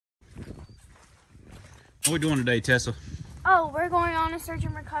What are we doing today, Tessa? Oh, we're going on a search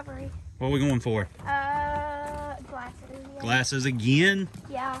and recovery. What are we going for? Glasses. Yeah. Glasses again?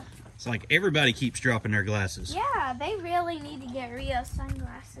 Yeah. It's like everybody keeps dropping their glasses. Yeah, they really need to get Rio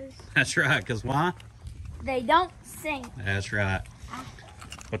sunglasses. That's right, because why? They don't sink. That's right.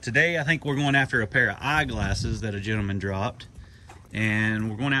 But today I think we're going after a pair of eyeglasses that a gentleman dropped.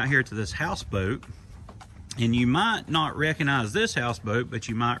 And we're going out here to this houseboat. And you might not recognize this houseboat, but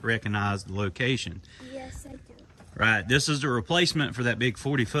you might recognize the location. Yes, I do. Right, this is the replacement for that big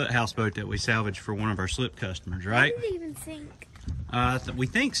 40-foot houseboat that we salvaged for one of our slip customers, right? How did it even sink? We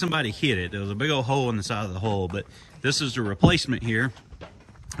think somebody hit it. There was a big old hole in the side of the hull, but this is the replacement here.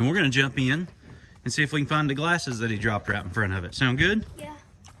 And we're going to jump in and see if we can find the glasses that he dropped right in front of it. Sound good? Yeah.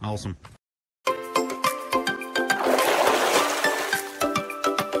 Awesome.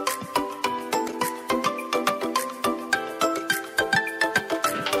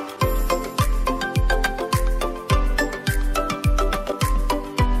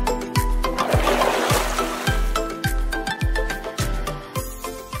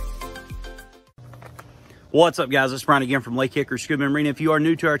 What's up, guys? It's Brian again from LakeHickoryScuba and Marina. If you are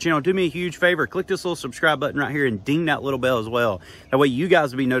new to our channel, do me a huge favor. Click this little subscribe button right here and ding that little bell as well. That way you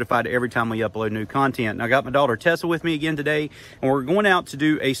guys will be notified every time we upload new content. And I got my daughter Tessa with me again today, and we're going out to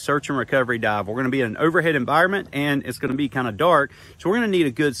do a search and recovery dive. We're going to be in an overhead environment, and it's going to be kind of dark, so we're going to need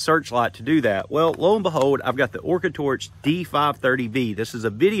a good searchlight to do that. Well, lo and behold, I've got the OrcaTorch D530V. This is a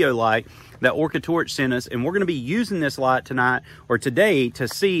video light that OrcaTorch sent us, and we're going to be using this light tonight or today to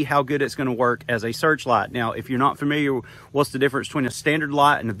see how good it's going to work as a searchlight. Now, if you're not familiar, what's the difference between a standard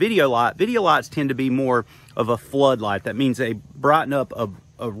light and a video light? Video lights tend to be more of a floodlight. That means they brighten up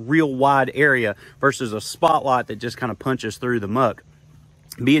a real wide area versus a spotlight that just kind of punches through the muck.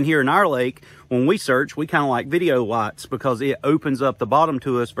 Being here in our lake, when we search, we kind of like video lights because it opens up the bottom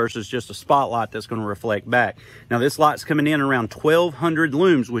to us versus just a spotlight that's going to reflect back. Now, this light's coming in around 1,200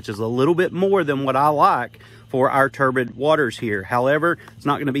 looms, which is a little bit more than what I like for our turbid waters here. However, it's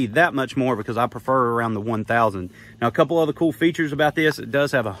not going to be that much more because I prefer around the 1,000. Now, a couple other cool features about this: it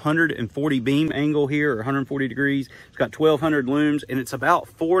does have a 140 beam angle here, or 140 degrees. It's got 1,200 looms, and it's about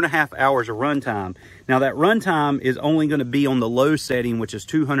 4.5 hours of runtime. Now, that runtime is only going to be on the low setting, which is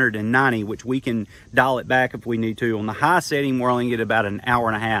 290, which we can dial it back if we need to. On the high setting, we're only going to get about 1.5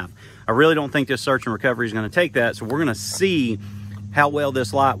 hours. I really don't think this search and recovery is going to take that, so we're going to see how well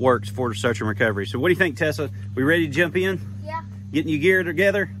this light works for search and recovery. So what do you think, Tessa? We ready to jump in? Yeah. Getting you geared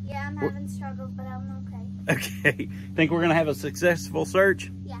together? Yeah, I'm having struggles, but I'm okay. Okay. Think we're gonna have a successful search?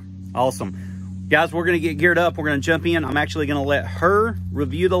 Yeah. Awesome. Guys, we're gonna get geared up. We're gonna jump in. I'm actually gonna let her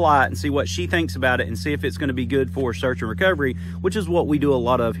review the light and see what she thinks about it and see if it's gonna be good for search and recovery, which is what we do a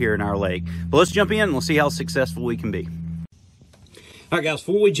lot of here in our lake. But let's jump in and we'll see how successful we can be. All right, guys,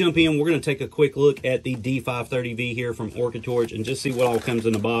 before we jump in, we're going to take a quick look at the D530V here from OrcaTorch and just see what all comes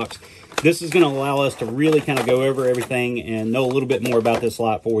in the box. This is going to allow us to really kind of go over everything and know a little bit more about this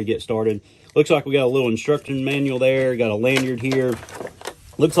light before we get started. Looks like we got a little instruction manual there, got a lanyard here.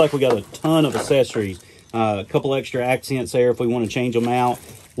 Looks like we got a ton of accessories, a couple extra accents there if we want to change them out.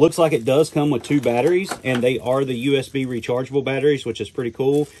 Looks like it does come with 2 batteries, and they are the USB rechargeable batteries, which is pretty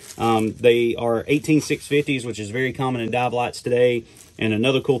cool. They are 18650s, which is very common in dive lights today. And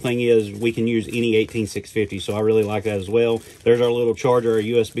another cool thing is we can use any 18650, so I really like that as well. There's our little charger, our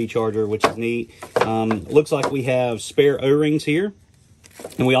USB charger, which is neat. Looks like we have spare O-rings here.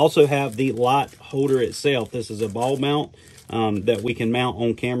 And we also have the light holder itself. This is a ball mount that we can mount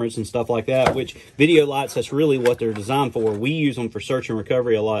on cameras and stuff like that, which video lights, that's really what they're designed for. We use them for search and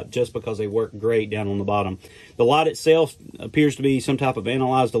recovery a lot just because they work great down on the bottom. The light itself appears to be some type of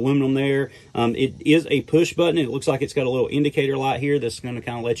analyzed aluminum there. It is a push button. It looks like it's got a little indicator light here that's going to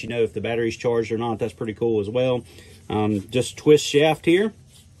kind of let you know if the battery's charged or not. That's pretty cool as well. Just twist shaft here.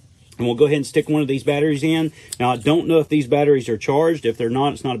 And we'll go ahead and stick one of these batteries in. Now, I don't know if these batteries are charged. If they're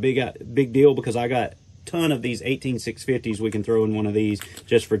not, it's not a big deal because I got ton of these 18650s we can throw in one of these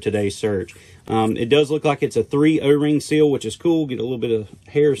just for today's search. It does look like it's a 3 O-ring seal, which is cool. Get a little bit of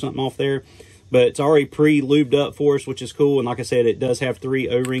hair or something off there, but it's already pre-lubed up for us, which is cool. And like I said, it does have 3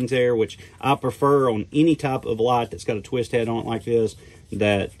 O-rings there, which I prefer on any type of light that's got a twist head on it like this,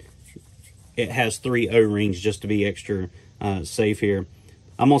 that it has 3 O-rings just to be extra safe here.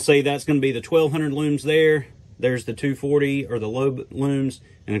 I'm gonna say that's gonna be the 1,200 looms there. There's the 240 or the low looms,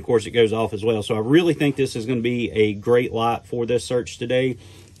 and of course it goes off as well. So I really think this is going to be a great light for this search today.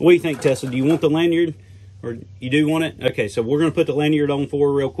 What do you think, Tessa? Do you want the lanyard, or you do want it? Okay, so we're going to put the lanyard on for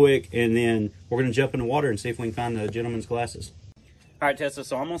her real quick, and then we're going to jump in the water and see if we can find the gentleman's glasses. All right, Tessa,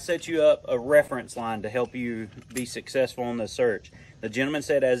 so I'm going to set you up a reference line to help you be successful on this search. The gentleman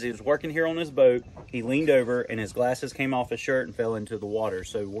said as he was working here on his boat, he leaned over and his glasses came off his shirt and fell into the water.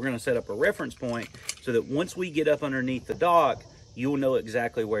 So we're going to set up a reference point so that once we get up underneath the dock, you'll know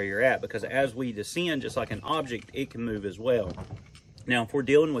exactly where you're at, because as we descend, just like an object, it can move as well. Now, if we're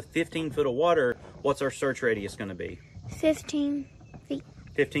dealing with 15 foot of water, what's our search radius going to be? 15 feet.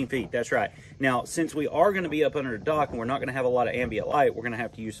 15 feet, that's right. Now, since we are going to be up under the dock and we're not going to have a lot of ambient light, we're going to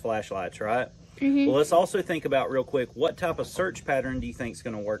have to use flashlights, right? Well, let's also think about real quick, what type of search pattern do you think is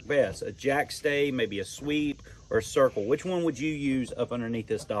going to work best? A jack stay, maybe a sweep, or a circle? Which one would you use up underneath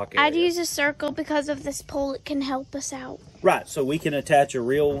this dock area? I'd use a circle because of this pole. It can help us out. Right, so we can attach a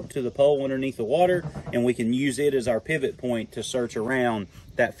reel to the pole underneath the water, and we can use it as our pivot point to search around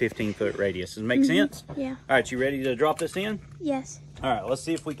that 15-foot radius. Does it make sense? Yeah. All right, you ready to drop this in? Yes. All right, let's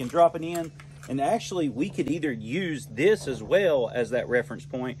see if we can drop it in. And actually, we could either use this as well as that reference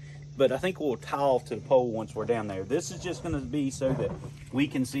point, but I think we'll tie off to the pole once we're down there. This is just going to be so that we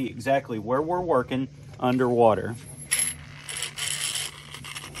can see exactly where we're working underwater.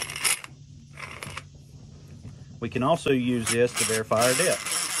 We can also use this to verify our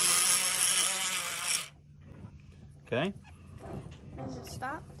depth. Okay. Does it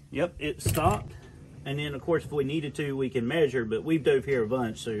stop? Yep, it stopped. And then, of course, if we needed to, we can measure, but we've dove here a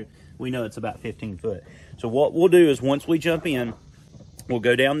bunch, so we know it's about 15 foot. So what we'll do is once we jump in, we'll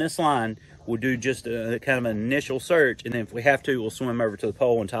go down this line, we'll do just a kind of an initial search, and then if we have to, we'll swim over to the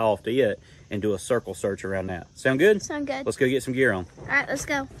pole and tie off to it and do a circle search around that. Sound good? Sound good. Let's go get some gear on. All right, let's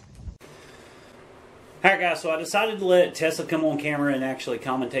go. All right, guys, so I decided to let Tessa come on camera and actually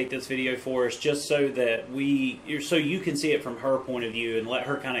commentate this video for us, just so that so you can see it from her point of view and let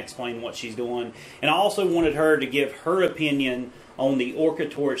her kind of explain what she's doing. And I also wanted her to give her opinion on the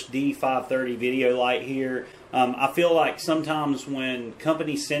OrcaTorch D530 video light here. I feel like sometimes when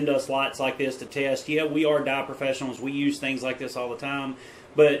companies send us lights like this to test, yeah, we are dive professionals, we use things like this all the time,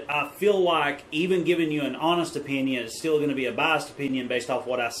 but I feel like even giving you an honest opinion is still going to be a biased opinion based off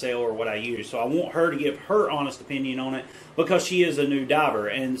what I sell or what I use. So I want her to give her honest opinion on it because she is a new diver.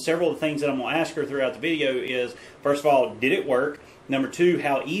 And several of the things that I'm going to ask her throughout the video is, first of all, did it work? Number two,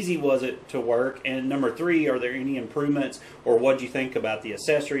 how easy was it to work? And number three, are there any improvements, or what do you think about the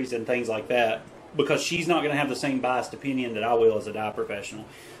accessories and things like that? Because she's not going to have the same biased opinion that I will as a dive professional.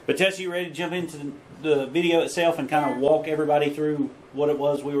 But Tessa, you ready to jump into the video itself and kind of walk everybody through what it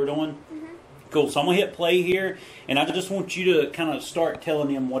was we were doing? Cool. So I'm going to hit play here, and I just want you to kind of start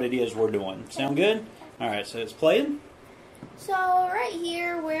telling them what it is we're doing. Sound good? All right, so it's playing. So right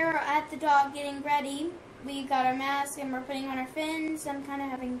here, we're at the dock getting ready. We got our mask and we're putting on our fins. I'm kind of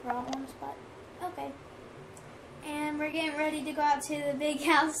having problems, but okay. And we're getting ready to go out to the big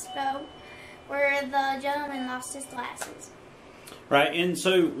houseboat where the gentleman lost his glasses. Right, and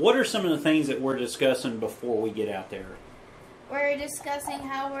so what are some of the things that we're discussing before we get out there? We're discussing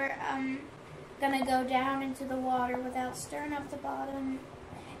how we're going to go down into the water without stirring up the bottom.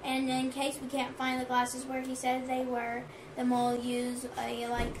 And in case we can't find the glasses where he said they were, then we'll use a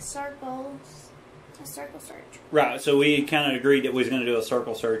circle search. Right, so we kind of agreed that we was going to do a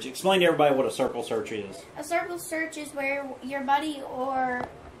circle search. Explain to everybody what a circle search is. A circle search is where your buddy or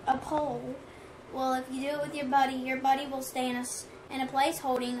a pole, well, if you do it with your buddy will stay in a place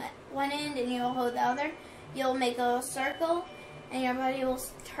holding one end and you'll hold the other. You'll make a circle and your buddy will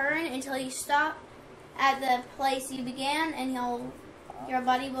turn until you stop at the place you began, and your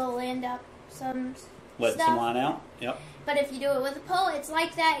buddy will land up some Let stuff. some line out. Yep. But if you do it with a pole, it's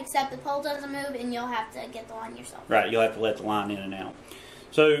like that, except the pole doesn't move and you'll have to get the line yourself. Right, you'll have to let the line in and out.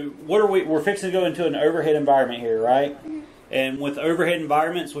 So what are we're fixing to go into an overhead environment here, right? And with overhead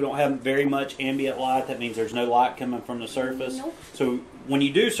environments, we don't have very much ambient light. That means there's no light coming from the surface. Nope. So when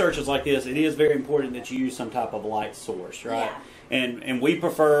you do searches like this, it is very important that you use some type of light source, right? Yeah. And we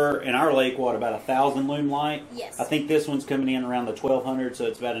prefer, in our lake, about 1,000 lume light? Yes. I think this one's coming in around the 1,200, so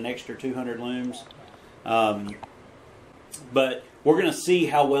it's about an extra 200 looms. But we're going to see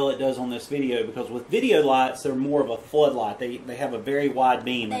how well it does on this video, because with video lights, they're more of a floodlight. They have a very wide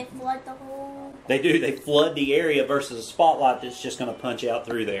beam. They flood the whole... They do. They flood the area versus a spotlight that's just going to punch out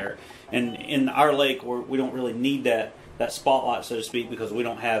through there. And in our lake, we don't really need that spotlight, so to speak, because we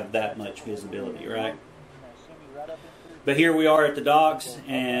don't have that much visibility, right? But here we are at the docks,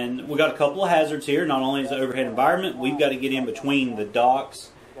 and we got a couple of hazards here. Not only is the overhead environment, we've got to get in between the docks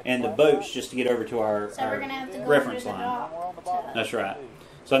and the boats just to get over to our reference line. That's right.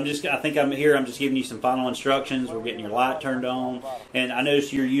 So I think I'm here. I'm just giving you some final instructions. We're getting your light turned on, and I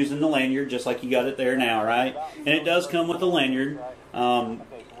noticed you're using the lanyard just like you got it there now, right? And it does come with a lanyard.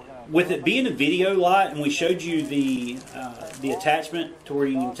 with it being a video light, and we showed you the attachment to where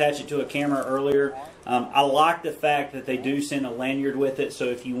you can attach it to a camera earlier, I like the fact that they do send a lanyard with it, so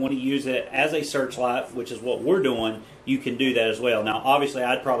if you want to use it as a searchlight, which is what we're doing, you can do that as well. Now, obviously,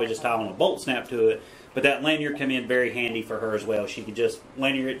 I'd probably just tie on a bolt snap to it, but that lanyard come in very handy for her as well. She could just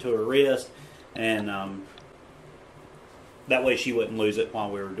lanyard it to her wrist, and that way she wouldn't lose it while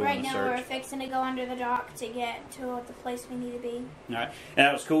we were doing right the search. Right now we're fixing to go under the dock to get to the place we need to be. Alright, and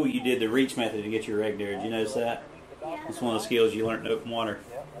that was cool you did the reach method to get your rig there. Did you notice that? Yeah. That's one of the skills you learned in open water.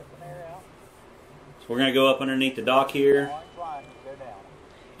 So we're going to go up underneath the dock here.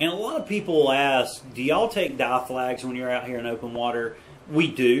 And a lot of people will ask, do y'all take dive flags when you're out here in open water? We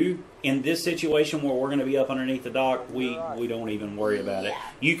do. In this situation where we're going to be up underneath the dock, we don't even worry about it.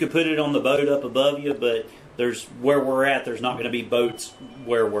 You could put it on the boat up above you, but there's where we're at, there's not going to be boats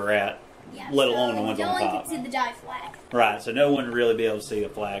where we're at, let alone the ones on top. No one can see the dive flag. Right, so no one would really be able to see a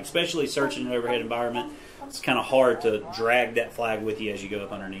flag, especially searching an overhead environment. It's kind of hard to drag that flag with you as you go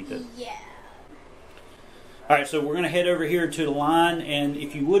up underneath it. Yeah. All right, so we're going to head over here to the line, and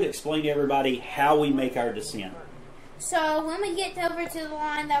if you would explain to everybody how we make our descent. So when we get over to the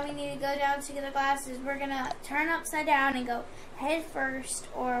line that we need to go down to get the glasses, we're going to turn upside down and go head first,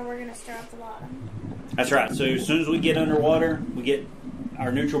 or we're going to start at the bottom. That's right. So as soon as we get underwater, we get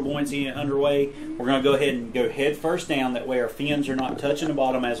our neutral buoyancy underway, we're going to go ahead and go head first down. That way our fins are not touching the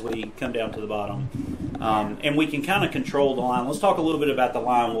bottom as we come down to the bottom. And we can kind of control the line. Let's talk a little bit about the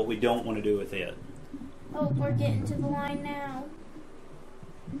line, what we don't want to do with it. Oh, we're getting to the line now.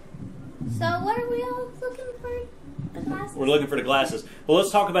 So what are we all looking for? The glasses? We're looking for the glasses. Well,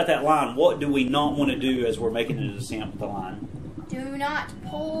 let's talk about that line. What do we not want to do as we're making a descent with the line? Do not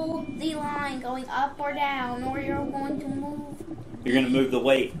pull the line going up or down, or you're going to move. You're going to move the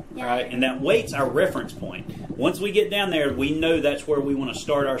weight, right? And that weight's our reference point. Once we get down there, we know that's where we want to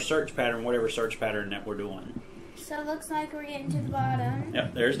start our search pattern, whatever search pattern that we're doing. So it looks like we're getting to the bottom.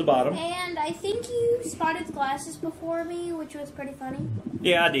 Yep, there's the bottom. And I think you spotted the glasses before me, which was pretty funny.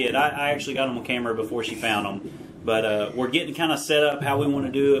 Yeah, I did. I actually got them on camera before she found them. But we're getting kind of set up how we want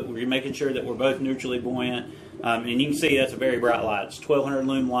to do it. We're making sure that we're both neutrally buoyant. And you can see that's a very bright light. It's 1200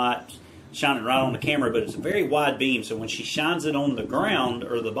 lumen light shining right on the camera, but it's a very wide beam. So when she shines it on the ground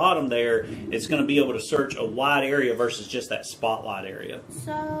or the bottom there, it's going to be able to search a wide area versus just that spotlight area.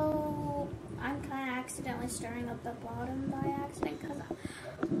 So I'm kind of accidentally stirring up the bottom by accident because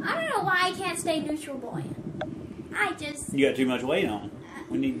I don't know why I can't stay neutral buoyant. You got too much weight on.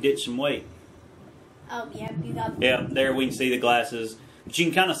 We need to ditch some weight. Oh, yeah, you got... Yeah, there we can see the glasses. But you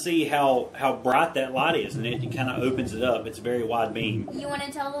can kind of see how bright that light is, and it kind of opens it up. It's a very wide beam. You want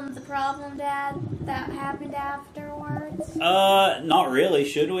to tell them the problem, Dad, that happened afterwards? Not really.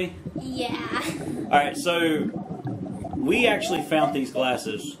 Should we? Yeah. All right, so we actually found these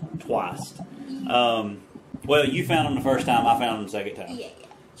glasses twice. Well, you found them the first time. I found them the second time. Yeah.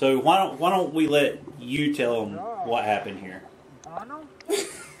 So why don't we let you tell them what happened here?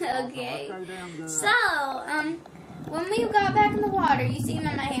 Okay. So, when we got back in the water, you see them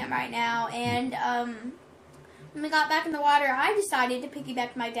in my hand right now, and when we got back in the water, I decided to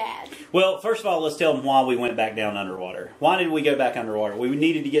piggyback my dad. Well, first of all, let's tell them why we went back down underwater. Why did we go back underwater? We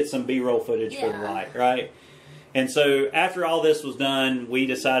needed to get some B-roll footage for the light, right? And so after all this was done, we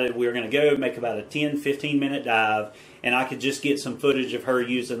decided we were going to go make about a 10-15 minute dive, and I could just get some footage of her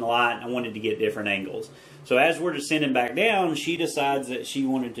using the light, and I wanted to get different angles. So as we're descending back down, she decides that she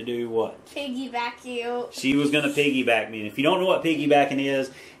wanted to do what? Piggyback you. She was going to piggyback me. And if you don't know what piggybacking is,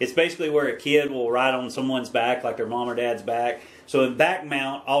 it's basically where a kid will ride on someone's back, like their mom or dad's back. So in back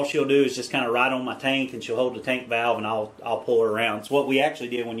mount, all she'll do is just kind of ride on my tank, and she'll hold the tank valve, and I'll pull her around. It's what we actually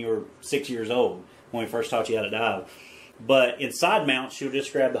did when you were 6 years old, when we first taught you how to dive. But in side mount, she'll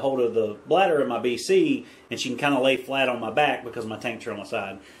just grab the hold of the bladder of my BC, and she can kind of lay flat on my back because my tanks are on my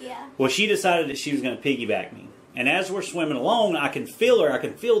side. Yeah. Well, she decided that she was going to piggyback me. And as we're swimming along, I can feel her. I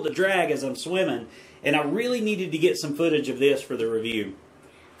can feel the drag as I'm swimming. And I really needed to get some footage of this for the review.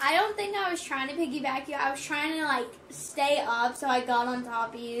 I don't think I was trying to piggyback you. I was trying to, like, stay up so I got on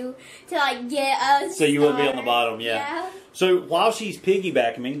top of you to, like, get us. So you would be on the bottom, yeah. So while she's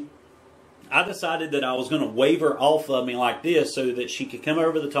piggybacking me, I decided that I was going to wave her off of me like this so that she could come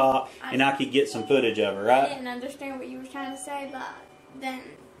over the top and I could get some footage of her, right? I didn't understand what you were trying to say, but then,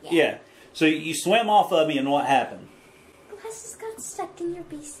 yeah. So you swam off of me, and what happened? Glasses got stuck in your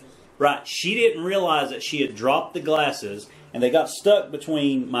BC. Right. She didn't realize that she had dropped the glasses, and they got stuck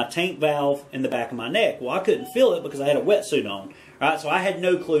between my tank valve and the back of my neck. Well, I couldn't feel it because I had a wetsuit on, right? So I had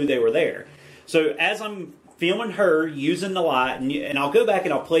no clue they were there. So as I'm filming her using the light, and I'll go back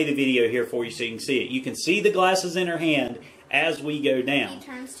and I'll play the video here for you so you can see it. You can see the glasses in her hand as we go down. He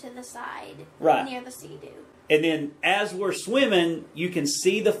turns to the side, right, near the sea-doo. And then as we're swimming, you can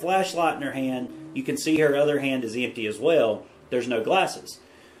see the flashlight in her hand. You can see her other hand is empty as well. There's no glasses.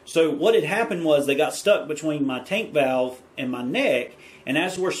 So what had happened was they got stuck between my tank valve and my neck. And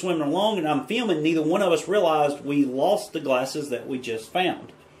as we're swimming along and I'm filming, neither one of us realized we lost the glasses that we just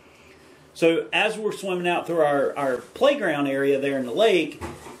found. So as we're swimming out through our playground area there in the lake,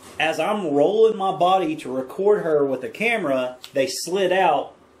 as I'm rolling my body to record her with the camera, they slid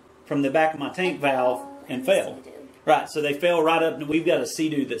out from the back of my tank valve and fell. Right, so they fell right up. We've got a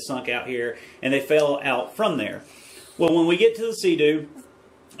sea-doo that sunk out here, and they fell out from there. Well, when we get to the sea-doo,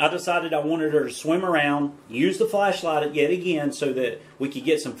 I decided I wanted her to swim around, use the flashlight yet again so that we could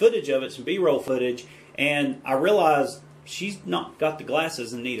get some footage of it, some B-roll footage, and I realized she's not got the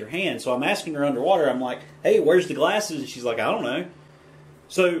glasses in either hand. So I'm asking her underwater, I'm like, hey, where's the glasses? And she's like, I don't know.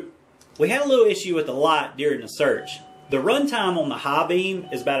 So we had a little issue with the light during the search. The runtime on the high beam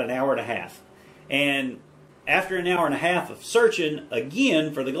is about an hour and a half. And after an hour and a half of searching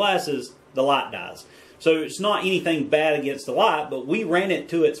again for the glasses, the light dies. So it's not anything bad against the light, but we ran it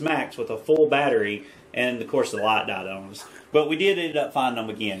to its max with a full battery, and of course the light died on us. But we did end up finding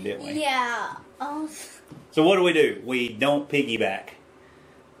them again, didn't we? Yeah. So what do? We don't piggyback.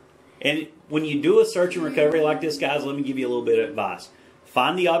 And when you do a search and recovery like this, guys, let me give you a little bit of advice.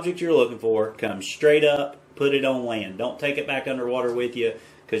 Find the object you're looking for, come straight up, put it on land. Don't take it back underwater with you,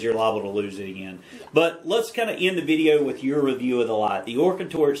 because you're liable to lose it again. Yeah. But let's kind of end the video with your review of the light. The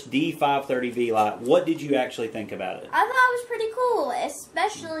OrcaTorch D530V light. What did you actually think about it? I thought it was pretty cool,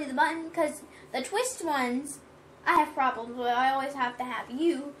 especially the button, because the twist ones, I have problems with. I always have to have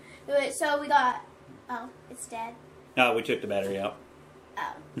you do it. So we got, oh, it's dead. Oh, we took the battery out.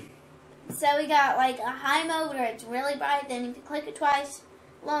 Oh. So we got like a high mode where it's really bright, then if you click it twice,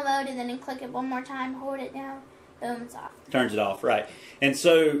 low mode, and then you click it one more time, hold it down. Boom, it's off. Turns it off, right. And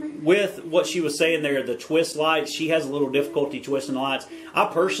so with what she was saying there, the twist lights, she has a little difficulty twisting the lights. I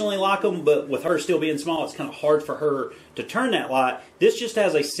personally like them, but with her still being small, it's kind of hard for her to turn that light. This just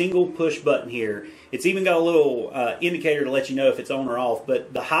has a single push button here. It's even got a little indicator to let you know if it's on or off.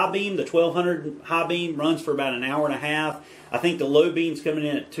 But the high beam, the 1200 high beam, runs for about an hour and a half. I think the low beam's coming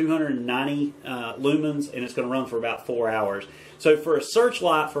in at 290 lumens, and it's going to run for about 4 hours. So for a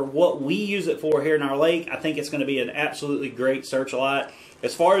searchlight, for what we use it for here in our lake, I think it's going to be an absolutely great searchlight.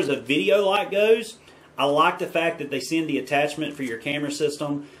 As far as a video light goes, I like the fact that they send the attachment for your camera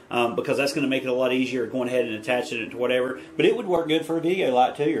system because that's going to make it a lot easier going ahead and attaching it to whatever. But it would work good for a video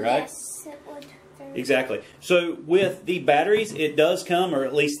light too, right? Yes, it would. Exactly. So with the batteries, it does come, or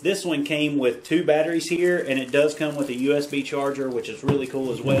at least this one came with 2 batteries here, and it does come with a USB charger, which is really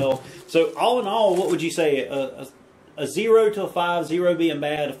cool as well. So all in all, what would you say? A 0 to a 5, 0 being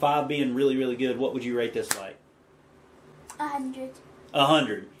bad, a 5 being really, really good. What would you rate this light? 100.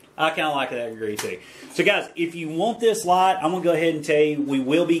 100. I kind of like that degree too. So guys, if you want this light, I'm going to go ahead and tell you we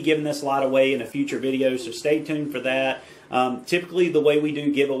will be giving this light away in a future video, so stay tuned for that. Typically the way we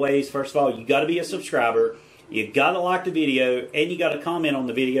do giveaways, first of all, you got to be a subscriber, you got to like the video, and you got to comment on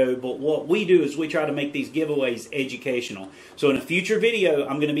the video. But what we do is we try to make these giveaways educational. So in a future video,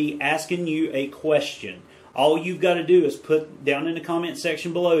 I'm going to be asking you a question. All you've got to do is put down in the comment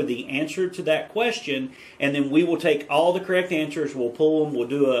section below the answer to that question, and then we will take all the correct answers, we'll pull them, we'll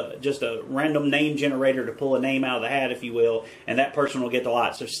do just a random name generator to pull a name out of the hat, if you will, and that person will get the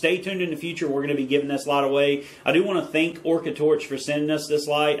light. So stay tuned in the future. We're going to be giving this light away. I do want to thank OrcaTorch for sending us this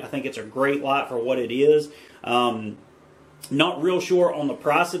light. I think it's a great light for what it is. Not real sure on the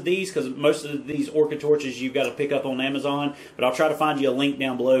price of these because most of these OrcaTorches you've got to pick up on Amazon, but I'll try to find you a link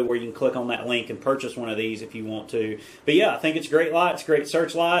down below where you can click on that link and purchase one of these if you want to. But yeah, I think it's a great light. It's a great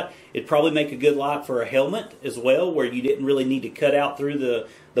search light. It'd probably make a good light for a helmet as well, where you didn't really need to cut out through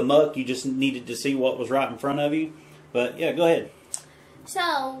the muck. You just needed to see what was right in front of you. But yeah, go ahead.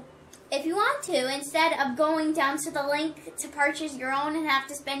 So, if you want to, instead of going down to the link to purchase your own and have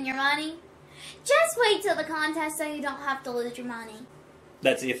to spend your money, just wait till the contest so you don't have to lose your money.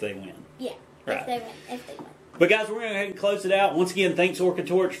 That's if they win. Yeah, right. If they win. But guys, we're going to go ahead and close it out. Once again, thanks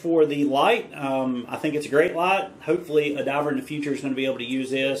OrcaTorch for the light. I think it's a great light. Hopefully a diver in the future is going to be able to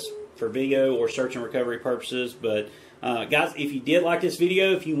use this for video or search and recovery purposes. But guys, if you did like this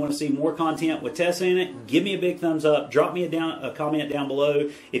video, if you want to see more content with Tessa in it, give me a big thumbs up. Drop me a comment down below.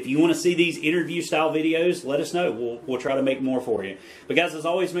 If you want to see these interview style videos, let us know. We'll try to make more for you. But guys, as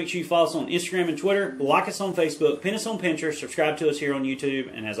always, make sure you follow us on Instagram and Twitter, like us on Facebook, pin us on Pinterest, subscribe to us here on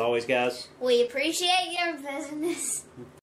YouTube, and as always, guys, we appreciate your business.